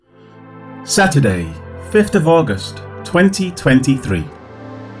Saturday, 5th of August, 2023.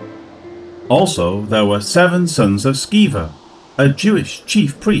 Also, there were 7 sons of Sceva, a Jewish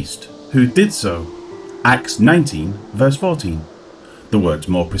chief priest, who did so. Acts 19, verse 14. The words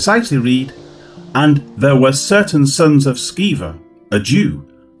more precisely read, "And there were certain sons of Sceva, a Jew,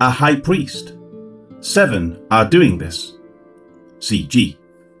 a high priest. 7 are doing this." CG.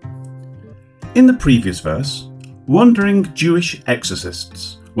 In the previous verse, wandering Jewish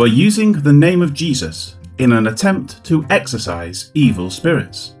exorcists were using the name of Jesus in an attempt to exorcise evil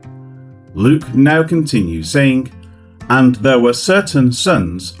spirits. Luke now continues saying, "And there were certain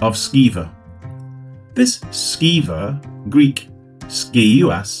sons of Sceva." This Sceva, Greek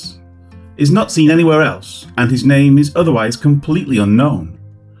skeuas, is not seen anywhere else, and his name is otherwise completely unknown.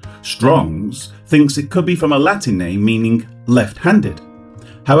 Strong's thinks it could be from a Latin name meaning left-handed.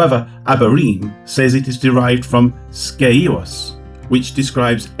 However, Abarim says it is derived from skeuos, which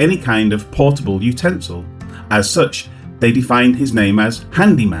describes any kind of portable utensil. As such, they define his name as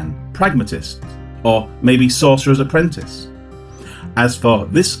handyman, pragmatist, or maybe sorcerer's apprentice. As for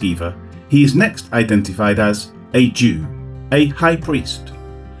this Sceva, he is next identified as a Jew, a high priest.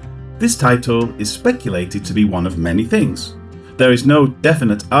 This title is speculated to be one of many things. There is no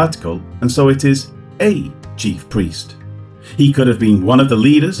definite article, and so it is a chief priest. He could have been one of the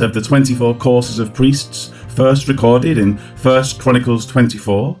leaders of the 24 courses of priests first recorded in 1 Chronicles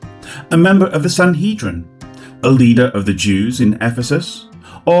 24, a member of the Sanhedrin, a leader of the Jews in Ephesus,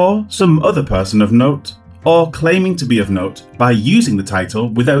 or some other person of note, or claiming to be of note by using the title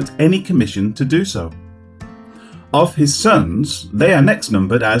without any commission to do so. Of his sons, they are next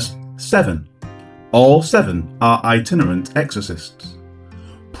numbered as 7. All 7 are itinerant exorcists.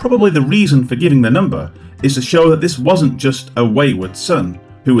 Probably the reason for giving the number is to show that this wasn't just a wayward son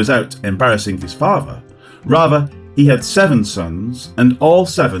who was out embarrassing his father. Rather, he had 7 sons, and all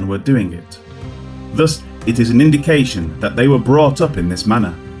 7 were doing it. Thus, it is an indication that they were brought up in this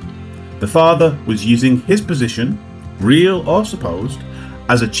manner. The father was using his position, real or supposed,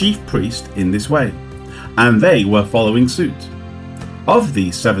 as a chief priest in this way, and they were following suit. Of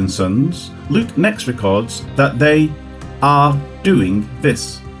these 7 sons, Luke next records that they are doing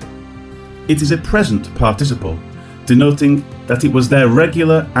this. It is a present participle, denoting that it was their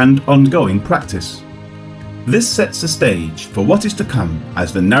regular and ongoing practice. This sets the stage for what is to come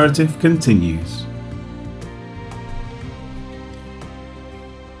as the narrative continues.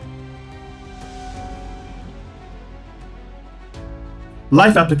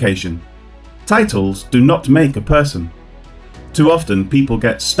 Life application. Titles do not make a person. Too often people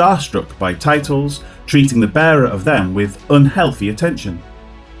get starstruck by titles, treating the bearer of them with unhealthy attention.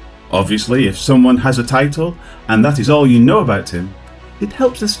 Obviously, if someone has a title and that is all you know about him, it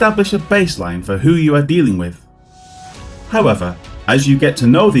helps establish a baseline for who you are dealing with. However, as you get to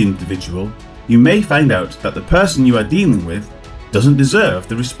know the individual, you may find out that the person you are dealing with doesn't deserve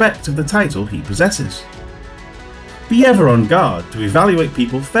the respect of the title he possesses. Be ever on guard to evaluate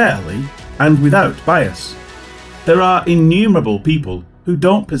people fairly and without bias. There are innumerable people who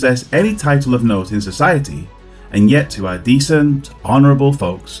don't possess any title of note in society, and yet who are decent, honourable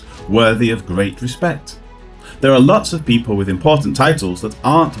folks worthy of great respect. There are lots of people with important titles that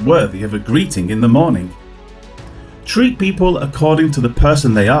aren't worthy of a greeting in the morning. Treat people according to the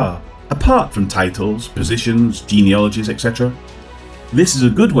person they are, apart from titles, positions, genealogies, etc. This is a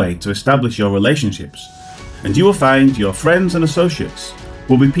good way to establish your relationships, and you will find your friends and associates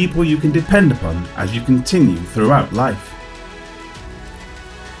will be people you can depend upon as you continue throughout life.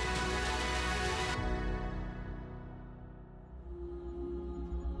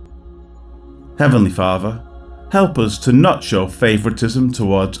 Heavenly Father, help us to not show favouritism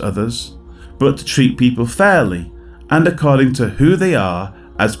towards others, but to treat people fairly and according to who they are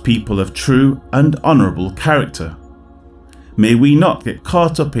as people of true and honourable character. May we not get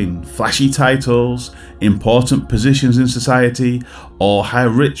caught up in flashy titles, important positions in society, or how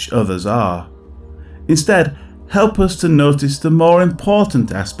rich others are. Instead, help us to notice the more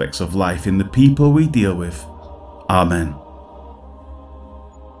important aspects of life in the people we deal with. Amen.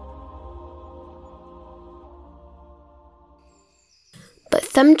 But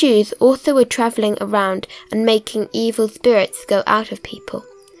some Jews also were travelling around and making evil spirits go out of people.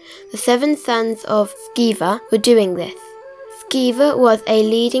 The 7 sons of Sceva were doing this. Sceva was a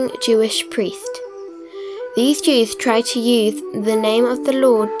leading Jewish priest. These Jews tried to use the name of the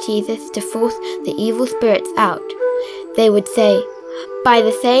Lord Jesus to force the evil spirits out. They would say, "By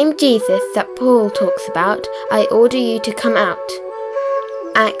the same Jesus that Paul talks about, I order you to come out."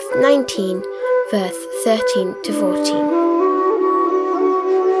 Acts 19, verse 13 to 14.